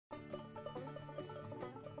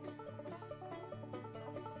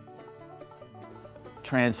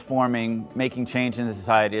transforming, making change in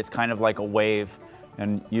society. It's kind of like a wave.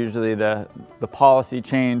 And usually the policy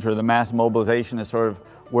change or the mass mobilization is sort of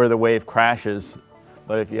where the wave crashes.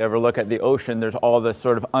 But if you ever look at the ocean, there's all this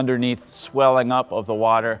sort of underneath swelling up of the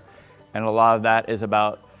water. And a lot of that is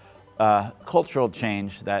about cultural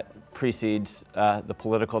change that precedes the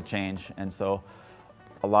political change. And so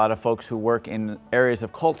a lot of folks who work in areas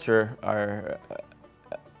of culture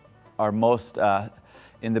are most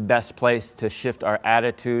in the best place to shift our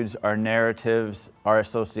attitudes, our narratives, our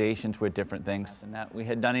associations with different things. And that we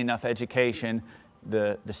had done enough education,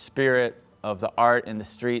 the spirit of the art in the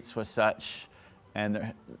streets was such,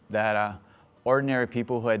 and that ordinary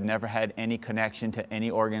people who had never had any connection to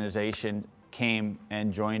any organization came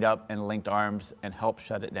and joined up and linked arms and helped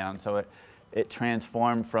shut it down. So it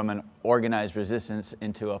transformed from an organized resistance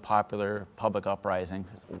into a popular public uprising.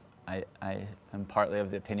 I am partly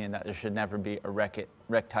of the opinion that there should never be a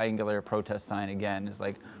rectangular protest sign again. It's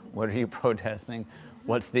like, what are you protesting?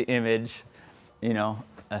 What's the image? You know,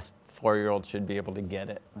 a 4-year-old should be able to get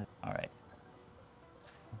it. All right,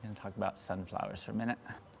 I'm going to talk about sunflowers for a minute.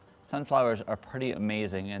 Sunflowers are pretty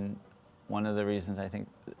amazing, and one of the reasons I think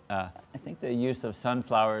the use of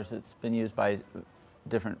sunflowers, it's been used by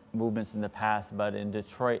different movements in the past, but in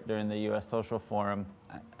Detroit during the U.S. Social Forum,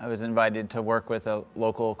 I was invited to work with a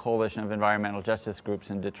local coalition of environmental justice groups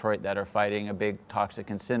in Detroit that are fighting a big toxic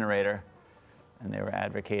incinerator, and they were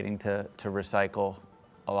advocating to recycle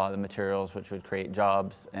a lot of the materials, which would create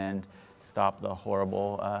jobs and stop the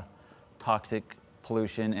horrible toxic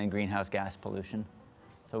pollution and greenhouse gas pollution.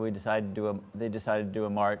 So they decided to do a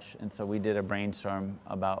march, and so we did a brainstorm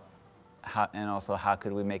about how, and also how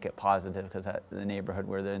could we make it positive, because the neighborhood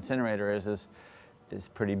where the incinerator is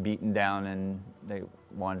pretty beaten down, and they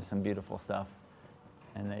wanted some beautiful stuff.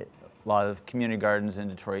 And a lot of community gardens in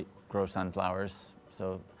Detroit grow sunflowers,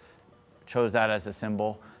 so chose that as a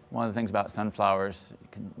symbol. One of the things about sunflowers, you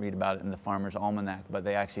can read about it in the Farmer's Almanac, but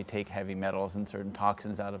they actually take heavy metals and certain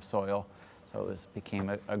toxins out of soil. So this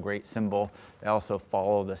became a great symbol. They also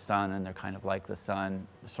follow the sun, and they're kind of like the sun,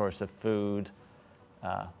 a source of food.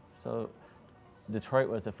 So Detroit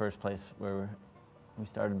was the first place where we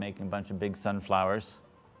started making a bunch of big sunflowers.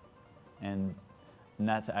 And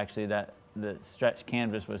that's actually the stretched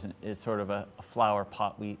canvas is sort of a flower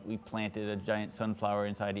pot. We planted a giant sunflower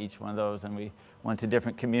inside each one of those, and we went to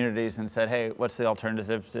different communities and said, hey, what's the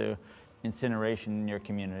alternative to incineration in your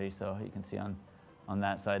community? So you can see on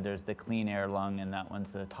that side, there's the clean air lung, and that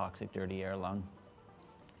one's the toxic, dirty air lung.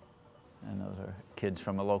 And those are kids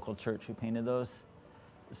from a local church who painted those.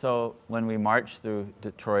 So when we marched through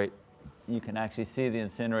Detroit, you can actually see the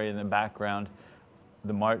incinerator in the background.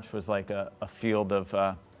 The march was like a field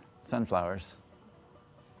of sunflowers,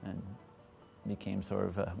 and became sort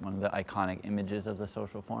of one of the iconic images of the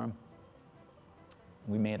social forum.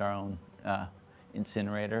 We made our own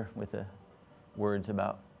incinerator with the words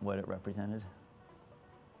about what it represented.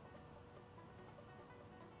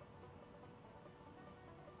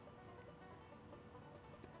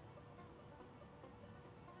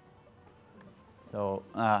 So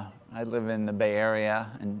I live in the Bay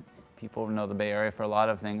Area, and people know the Bay Area for a lot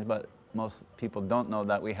of things, but most people don't know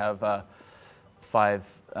that we have 5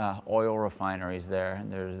 oil refineries there,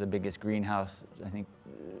 and they're the biggest greenhouse. I think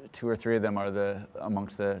 2 or 3 of them are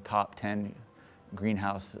amongst the top 10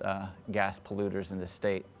 greenhouse gas polluters in the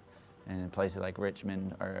state. And in places like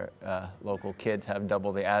Richmond, our local kids have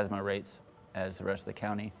double the asthma rates as the rest of the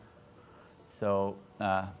county. So,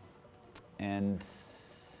 and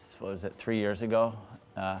what was it, 3 years ago,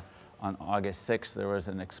 on August 6th, there was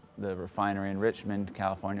the refinery in Richmond,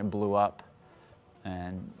 California, blew up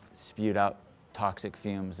and spewed out toxic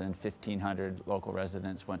fumes, and 1,500 local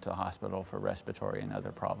residents went to the hospital for respiratory and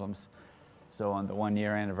other problems. So on the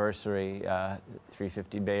 1-year anniversary,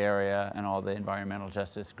 350 Bay Area and all the environmental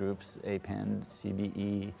justice groups, APEN,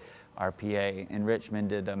 CBE, RPA, in Richmond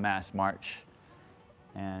did a mass march,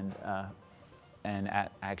 and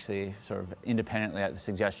actually sort of independently at the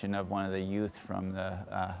suggestion of one of the youth from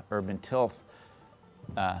the urban tilth,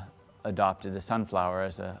 adopted the sunflower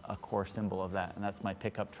as a core symbol of that. And that's my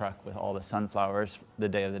pickup truck with all the sunflowers the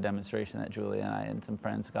day of the demonstration that Julie and I and some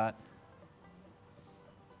friends got.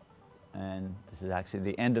 And this is actually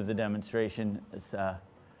the end of the demonstration.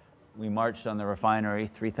 We marched on the refinery,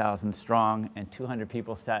 3,000 strong, and 200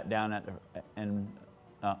 people sat down and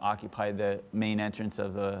occupied the main entrance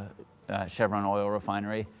of the Chevron oil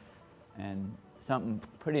refinery. And something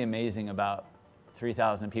pretty amazing about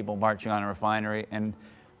 3,000 people marching on a refinery, and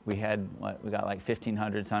we got like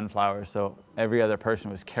 1,500 sunflowers, so every other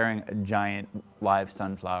person was carrying a giant live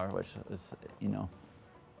sunflower, which was, you know,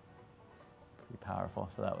 pretty powerful.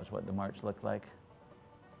 So that was what the march looked like.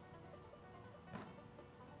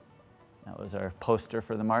 That was our poster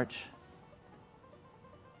for the march.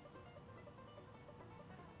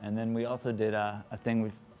 And then we also did a thing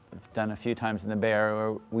we've done a few times in the Bay Area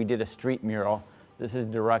where we did a street mural. This is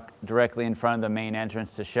directly in front of the main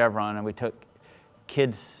entrance to Chevron, and we took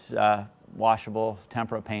kids' washable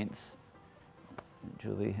tempera paints.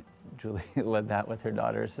 Julie led that with her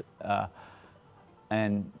daughters.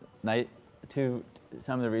 And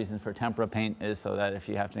some of the reasons for tempera paint is so that if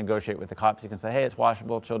you have to negotiate with the cops, you can say, hey, it's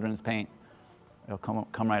washable children's paint. It'll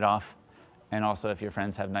come right off. And also, if your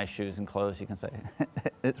friends have nice shoes and clothes, you can say,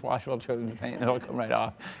 it's washable children's paint. It'll come right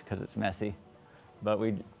off because it's messy. But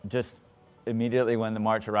we just immediately when the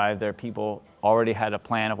march arrived there, people already had a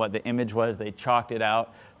plan of what the image was. They chalked it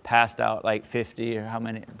out, passed out like 50 or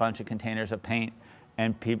a bunch of containers of paint.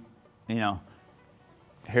 And people, you know,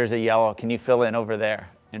 here's a yellow, can you fill in over there?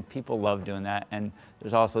 And people love doing that. And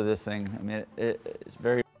there's also this thing, I mean, it's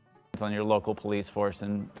very on your local police force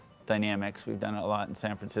and dynamics. We've done it a lot in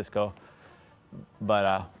San Francisco.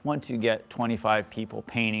 But once you get 25 people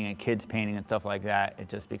painting and kids painting and stuff like that, it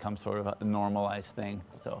just becomes sort of a normalized thing.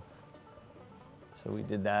 So we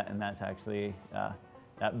did that, and that's actually,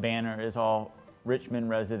 that banner is all Richmond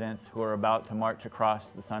residents who are about to march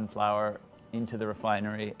across the Sunflower into the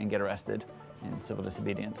refinery and get arrested in civil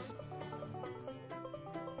disobedience.